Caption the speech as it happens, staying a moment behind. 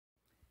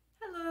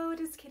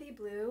is Kitty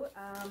Blue.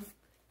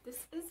 This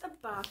is a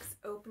box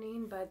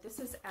opening, but this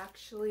is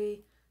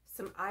actually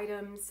some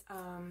items.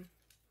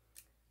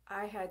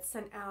 I had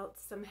sent out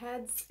some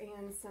heads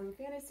and some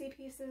fantasy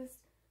pieces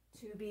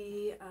to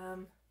be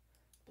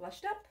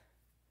blushed up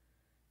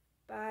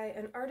by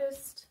an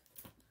artist.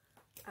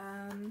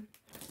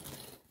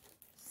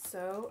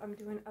 So I'm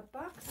doing a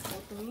box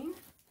opening.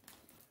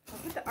 I'll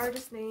put the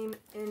artist name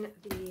in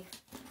the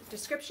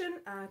description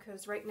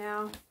because right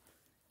now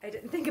I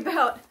didn't think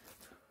about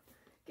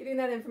getting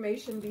that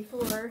information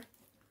before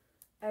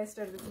I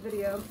started this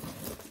video,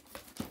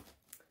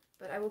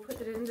 but I will put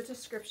it in the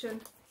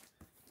description,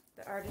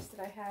 the artist that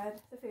I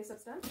had the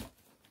face-ups done,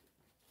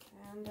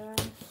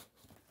 and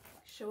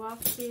show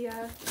off the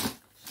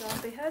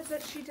heads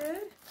that she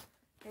did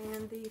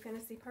and the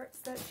fantasy parts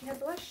that she had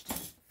blushed,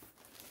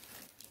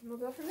 and we'll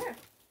go from there.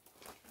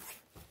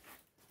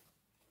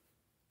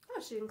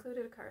 Oh, she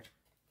included a card.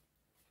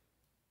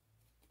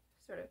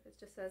 Sort of. It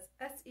just says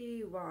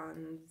S.E.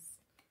 Wands.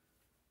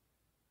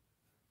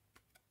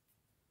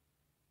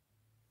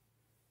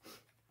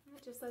 And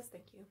it just says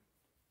thank you.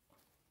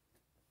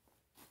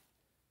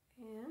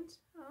 And,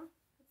 oh,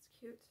 that's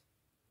cute.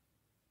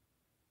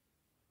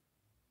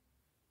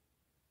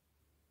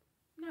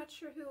 Not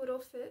sure who it'll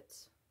fit.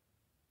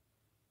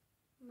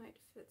 Might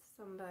fit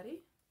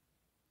somebody.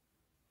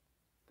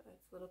 But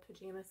it's a little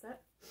pajama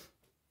set.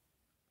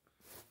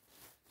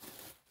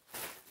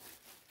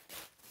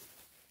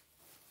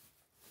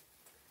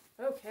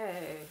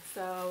 Okay,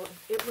 so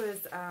it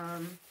was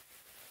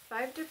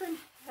 5 different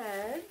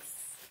heads.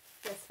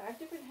 Yes, 5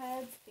 different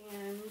heads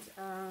and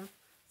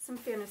some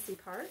fantasy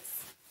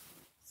parts.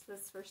 So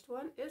this first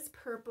one is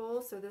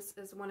purple. So this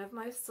is one of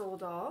my soul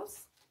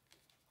dolls.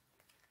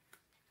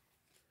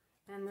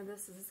 And then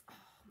this is, oh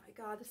my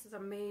god, this is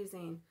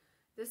amazing.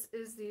 This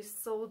is the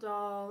soul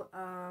doll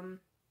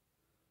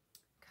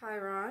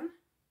Chiron.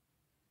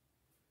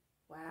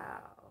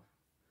 Wow,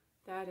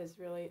 that is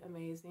really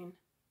amazing.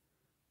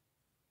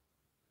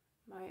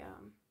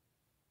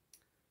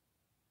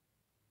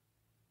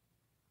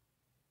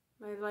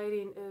 My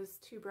lighting is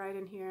too bright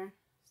in here,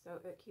 so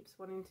it keeps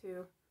wanting to,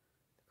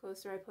 the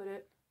closer I put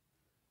it,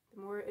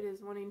 the more it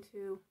is wanting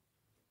to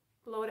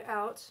blow it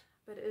out,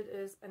 but it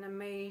is an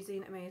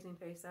amazing, amazing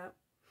face up.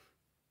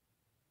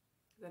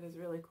 That is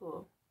really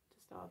cool,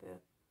 just all the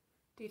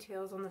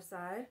details on the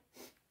side.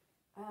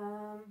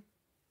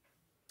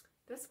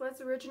 This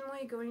was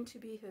originally going to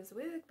be his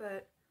wig,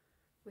 but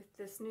with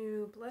this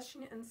new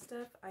blushing and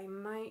stuff, I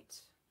might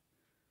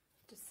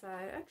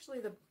decide, actually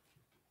the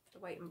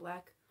white and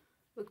black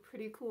look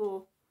pretty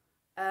cool,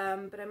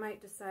 but I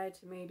might decide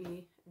to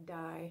maybe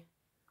dye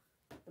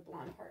the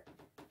blonde part.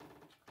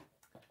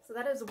 So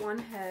that is one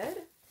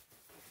head.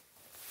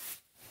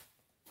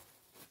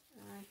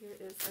 Here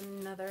is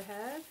another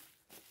head.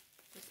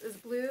 This is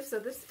blue, so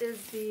this is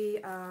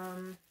the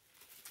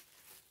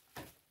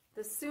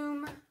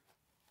Zoom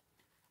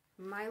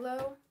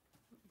Milo,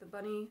 the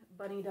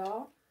bunny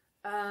doll.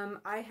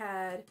 I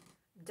had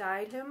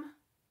dyed him.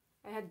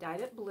 I had dyed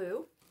it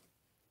blue.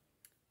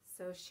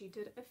 So she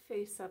did a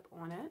face up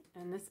on it,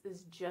 and this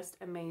is just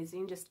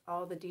amazing. Just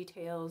all the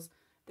details.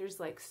 There's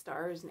like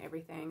stars and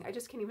everything. I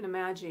just can't even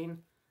imagine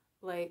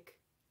like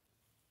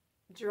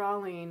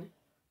drawing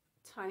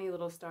tiny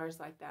little stars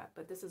like that.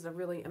 But this is a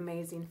really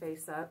amazing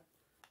face up.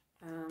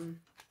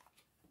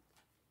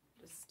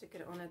 Just stick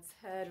it on its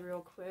head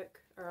real quick,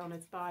 or on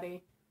its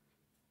body.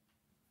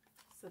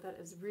 So that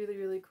is really,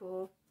 really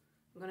cool.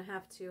 I'm going to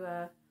have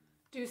to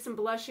do some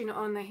blushing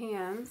on the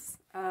hands.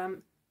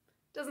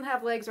 Doesn't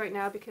have legs right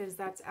now because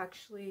that's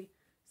actually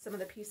some of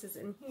the pieces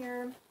in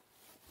here,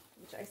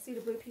 which I see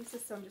the blue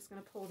pieces, so I'm just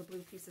going to pull the blue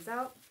pieces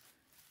out.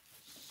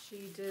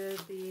 She did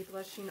the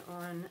blushing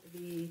on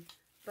the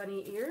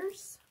bunny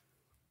ears.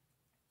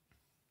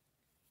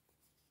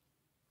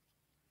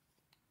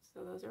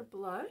 So those are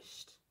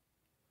blushed.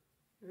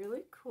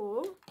 Really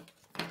cool.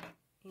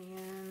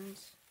 And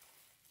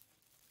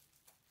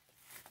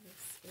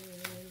this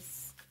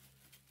is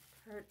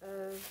part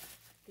of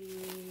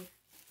the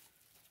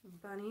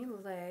bunny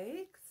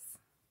legs.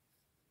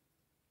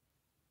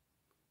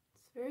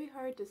 It's very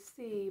hard to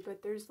see,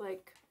 but there's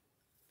like,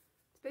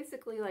 it's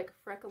basically like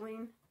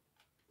freckling.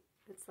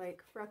 It's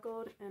like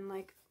freckled and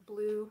like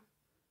blue,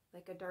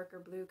 like a darker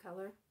blue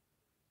color,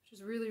 which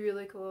is really,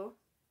 really cool.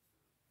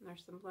 And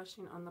there's some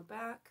blushing on the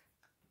back.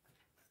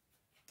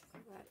 So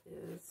that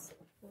is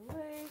the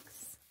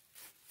legs.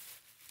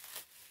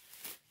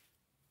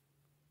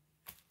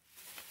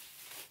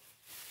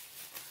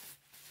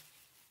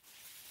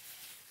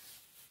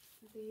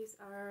 These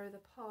are the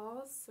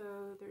paws,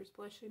 so there's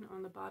blushing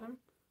on the bottom,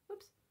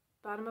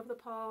 bottom of the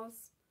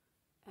paws,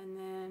 and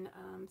then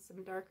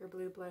some darker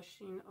blue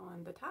blushing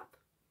on the top,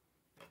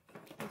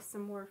 with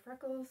some more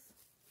freckles,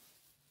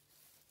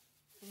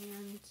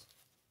 and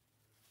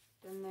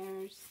then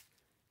there's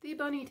the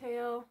bunny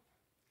tail,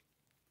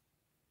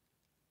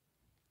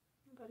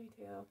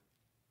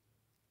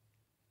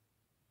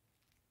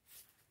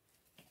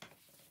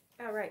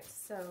 Alright,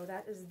 so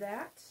that is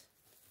that.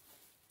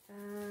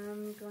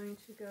 I'm going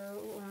to go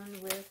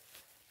on with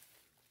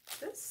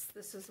this.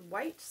 This is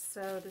white,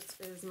 so this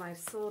is my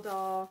Soul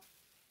Doll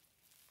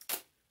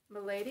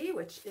Milady,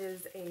 which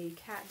is a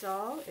cat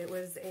doll. It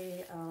was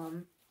a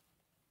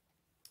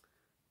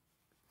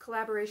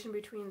collaboration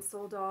between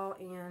Soul Doll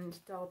and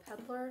Doll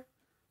Peddler,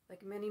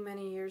 like many,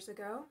 many years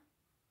ago.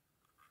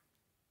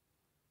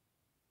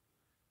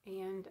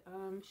 And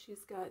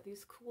she's got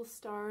these cool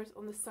stars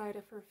on the side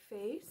of her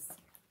face.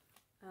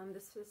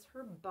 This is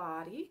her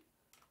body.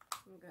 I'm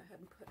going to go ahead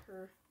and put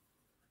her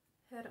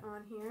head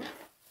on here,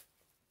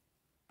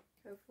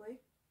 hopefully.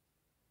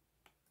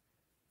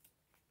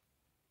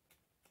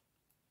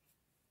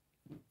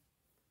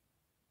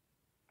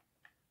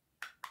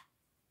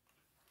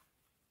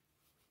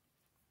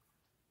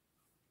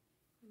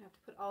 I'm going to have to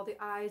put all the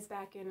eyes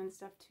back in and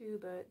stuff too,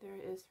 but there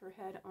is her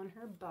head on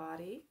her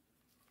body.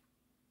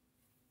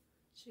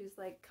 She's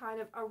like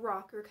kind of a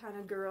rocker kind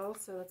of girl,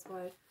 so that's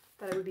why I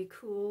thought it would be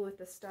cool with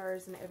the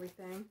stars and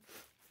everything.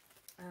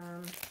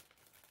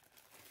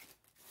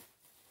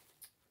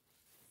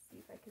 See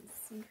if I can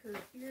see her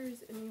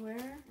ears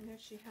anywhere. I know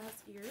she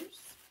has ears.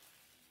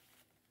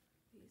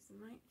 These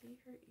might be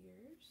her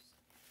ears.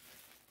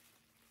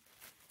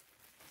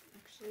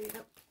 Actually,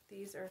 nope,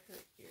 these are her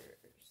ears.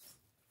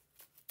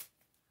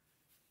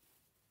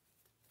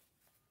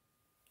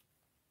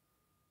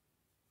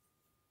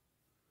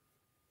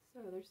 So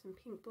there's some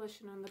pink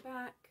blushing on the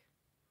back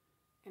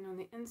and on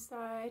the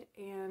inside,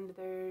 and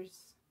there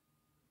is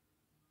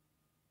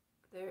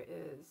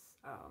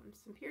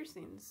some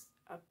piercings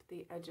up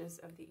the edges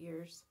of the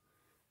ears.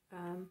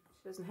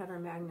 She doesn't have her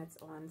magnets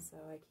on, so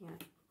I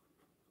can't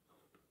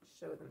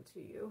show them to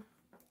you.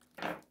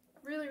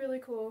 Really, really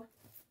cool.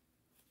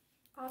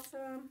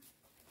 Awesome.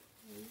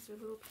 These are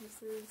little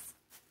pieces.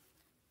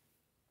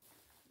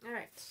 All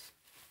right.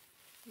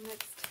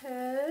 Next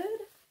head.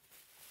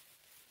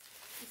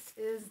 This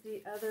is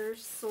the other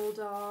Soul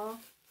Doll,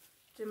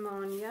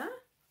 Demonia.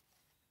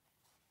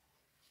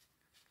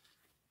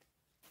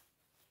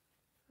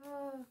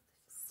 Oh,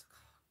 this is so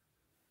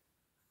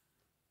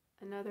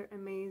cool. Another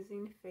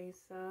amazing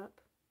face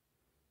up.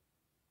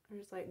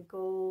 There's like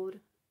gold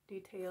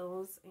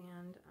details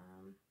and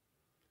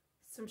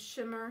some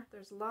shimmer.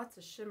 There's lots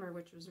of shimmer,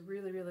 which was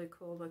really, really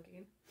cool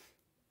looking.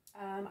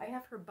 I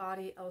have her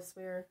body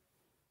elsewhere.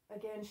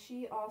 Again,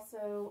 she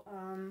also,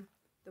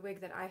 the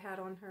wig that I had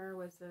on her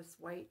was this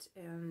white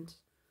and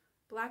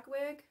black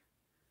wig.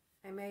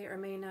 I may or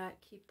may not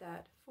keep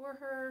that for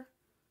her,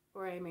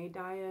 or I may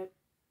dye it.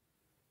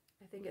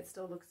 I think it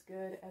still looks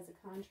good as a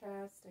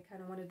contrast. I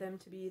kind of wanted them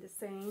to be the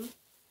same.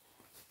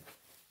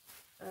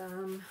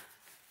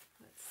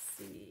 Let's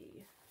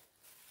see.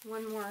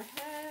 One more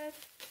head.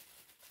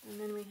 And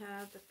then we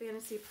have the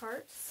fantasy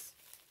parts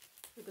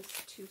for the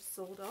two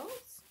Soul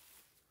Dolls.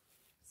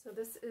 So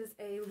this is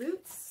a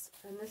Lutz,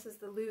 and this is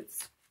the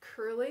Lutz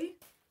Curly,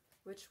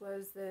 which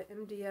was the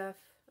MDF,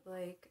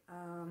 like,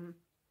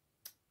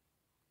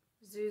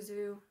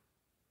 Zuzu,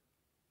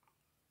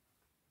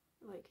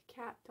 like,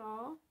 cat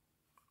doll.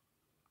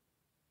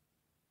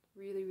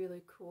 Really,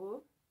 really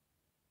cool.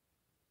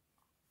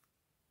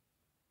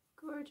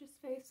 Gorgeous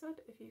face up,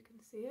 if you can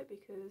see it,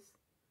 because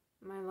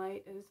my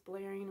light is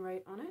blaring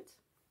right on it.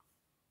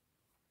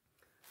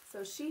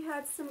 So she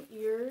had some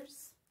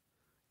ears.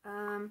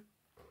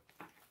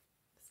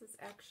 This is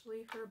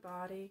actually her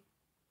body.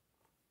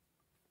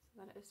 So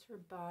that is her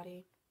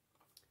body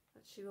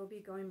that she will be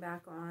going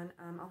back on.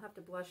 I'll have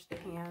to blush the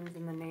hands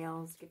and the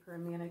nails, give her a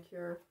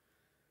manicure.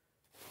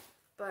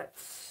 But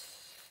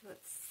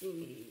let's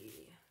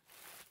see.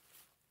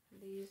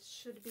 These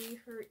should be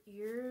her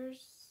ears.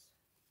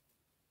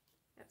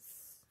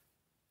 Yes.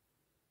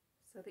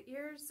 So the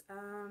ears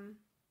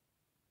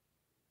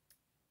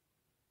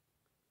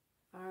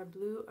are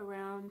blue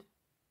around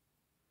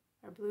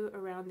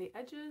the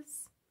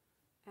edges,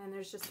 and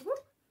there's just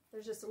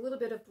a little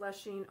bit of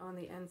blushing on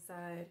the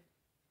inside.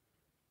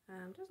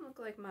 Doesn't look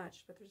like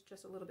much, but there's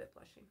just a little bit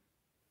blushing,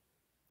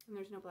 and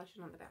there's no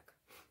blushing on the back.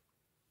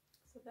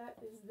 So that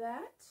is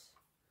that.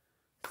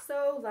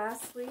 So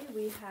lastly,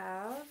 we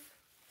have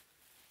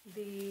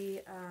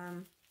the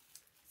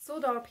Soul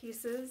Doll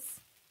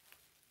pieces,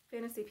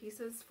 fantasy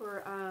pieces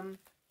for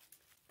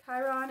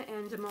Chiron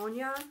and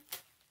Demonia.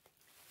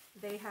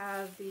 They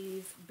have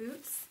these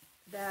boots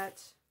that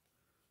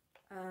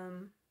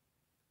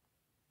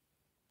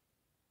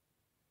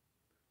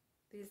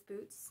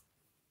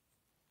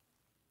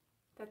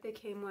they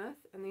came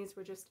with, and these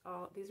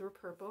were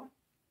purple,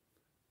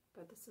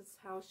 but this is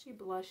how she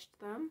blushed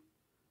them.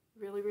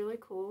 Really, really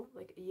cool,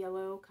 like a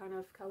yellow kind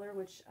of color,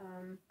 which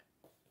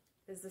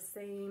is the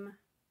same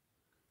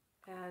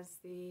as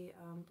the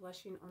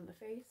blushing on the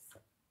face.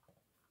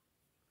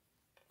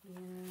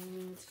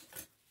 And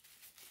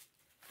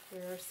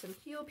there are some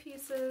heel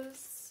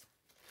pieces.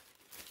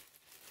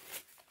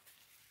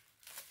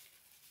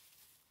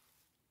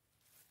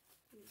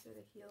 These are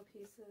the heel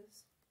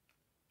pieces.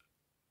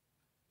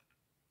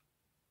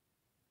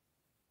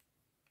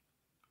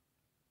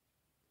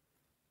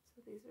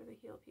 So these are the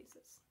heel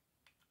pieces.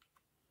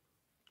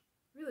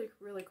 Really,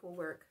 really cool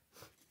work.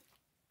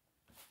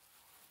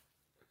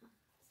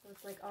 So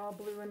it's like all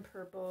blue and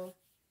purple.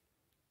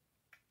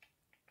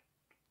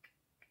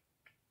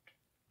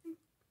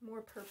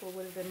 More purple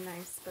would have been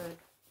nice, but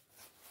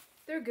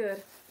they're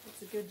good.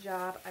 It's a good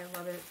job. I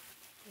love it.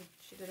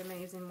 She did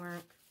amazing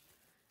work.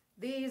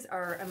 These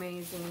are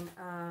amazing.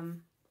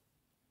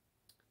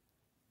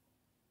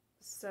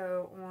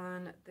 So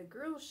on the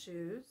girl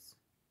shoes,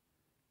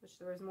 which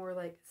there was more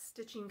like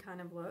stitching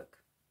kind of look,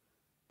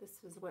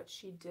 this is what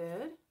she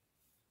did.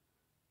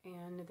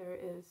 And there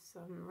is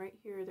some, right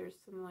here, there's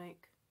some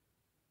like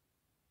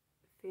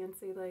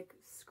fancy like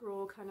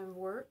scroll kind of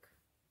work,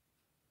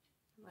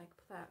 like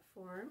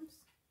platforms.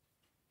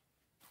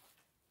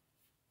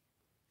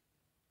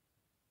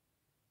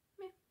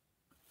 Yeah.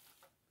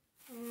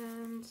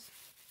 And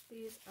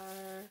these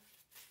are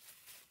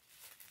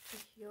the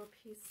heel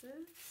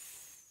pieces.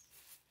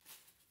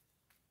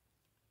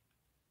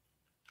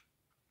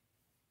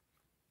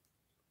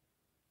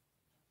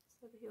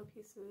 So the heel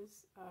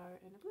pieces are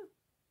in a blue.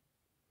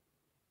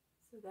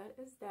 So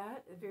that is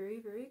that. Very,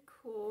 very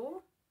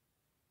cool.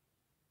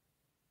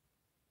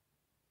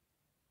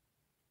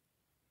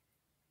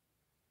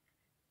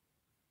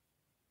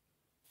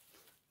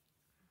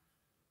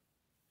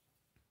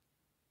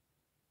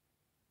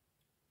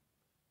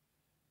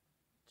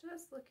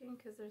 Just looking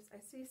because I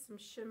see some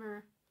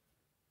shimmer.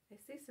 I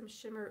see some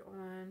shimmer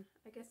on,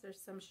 I guess there's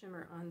some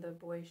shimmer on the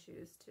boy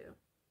shoes too.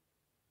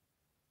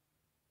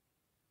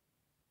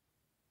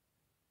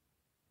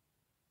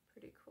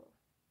 Pretty cool.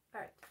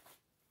 All right.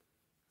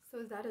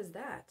 So that is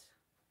that.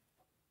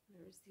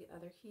 There's the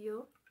other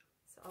heel.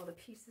 So all the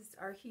pieces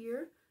are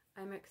here.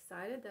 I'm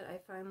excited that I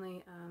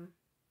finally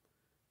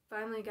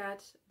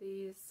got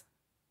these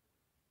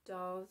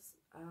dolls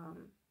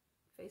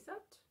face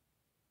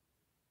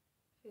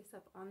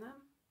up on them.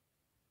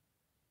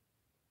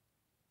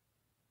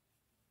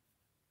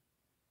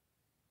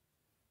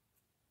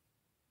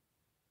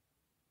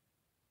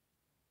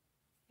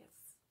 Yes.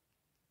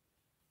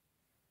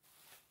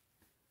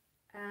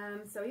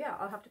 So yeah,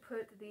 I'll have to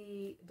put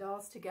the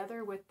dolls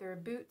together with their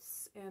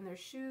boots and their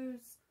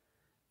shoes,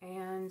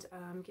 and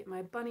get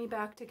my bunny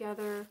back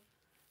together,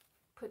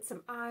 put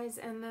some eyes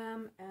in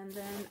them, and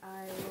then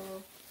I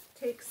will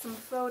take some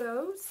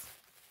photos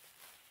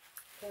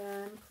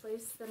and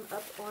place them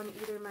up on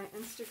either my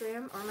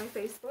Instagram or my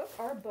Facebook,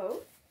 or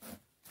both.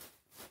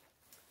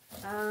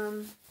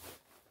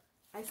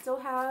 I still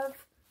have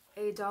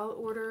a doll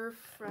order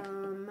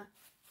from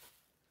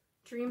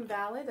Dream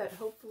Valley that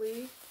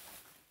hopefully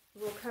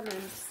will come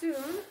in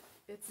soon.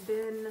 It's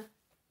been,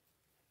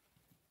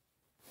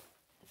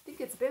 I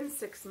think it's been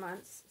 6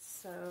 months,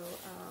 so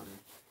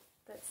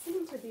that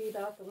seemed to be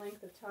about the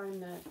length of time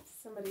that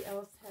somebody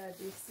else had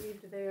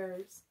received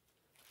theirs.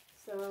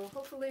 So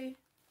hopefully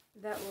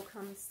that will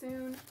come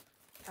soon.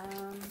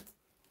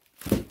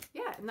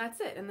 Yeah, and that's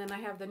it. And then I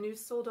have the new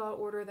Soul Doll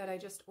order that I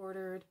just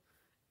ordered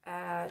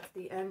at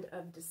the end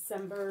of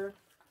December,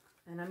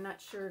 and I'm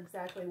not sure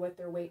exactly what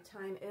their wait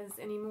time is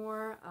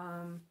anymore.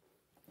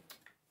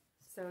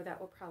 So that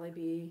will probably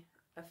be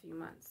a few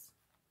months.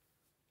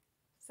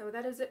 So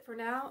that is it for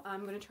now.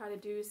 I'm going to try to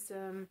do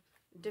some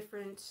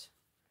different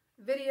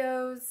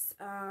videos,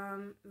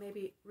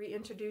 maybe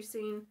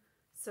reintroducing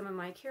some of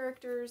my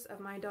characters of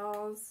my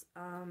dolls,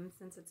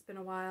 since it's been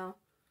a while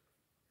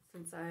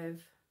since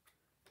I've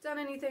done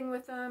anything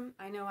with them.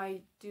 I know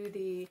I do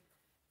the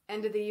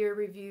end of the year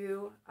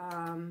review,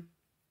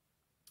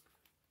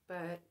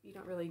 but you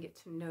don't really get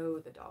to know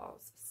the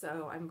dolls.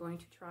 So I'm going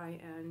to try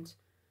and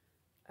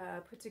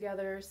put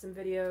together some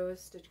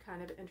videos to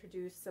kind of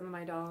introduce some of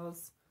my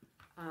dolls.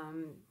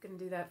 I'm going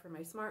to do that for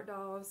my smart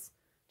dolls,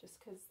 just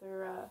because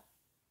they're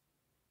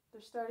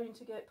starting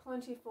to get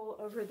plentiful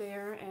over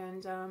there,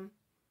 and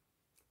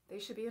they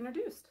should be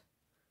introduced.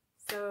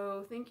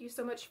 So thank you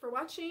so much for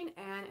watching,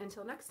 and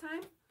until next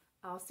time,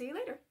 I'll see you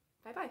later.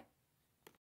 Bye-bye.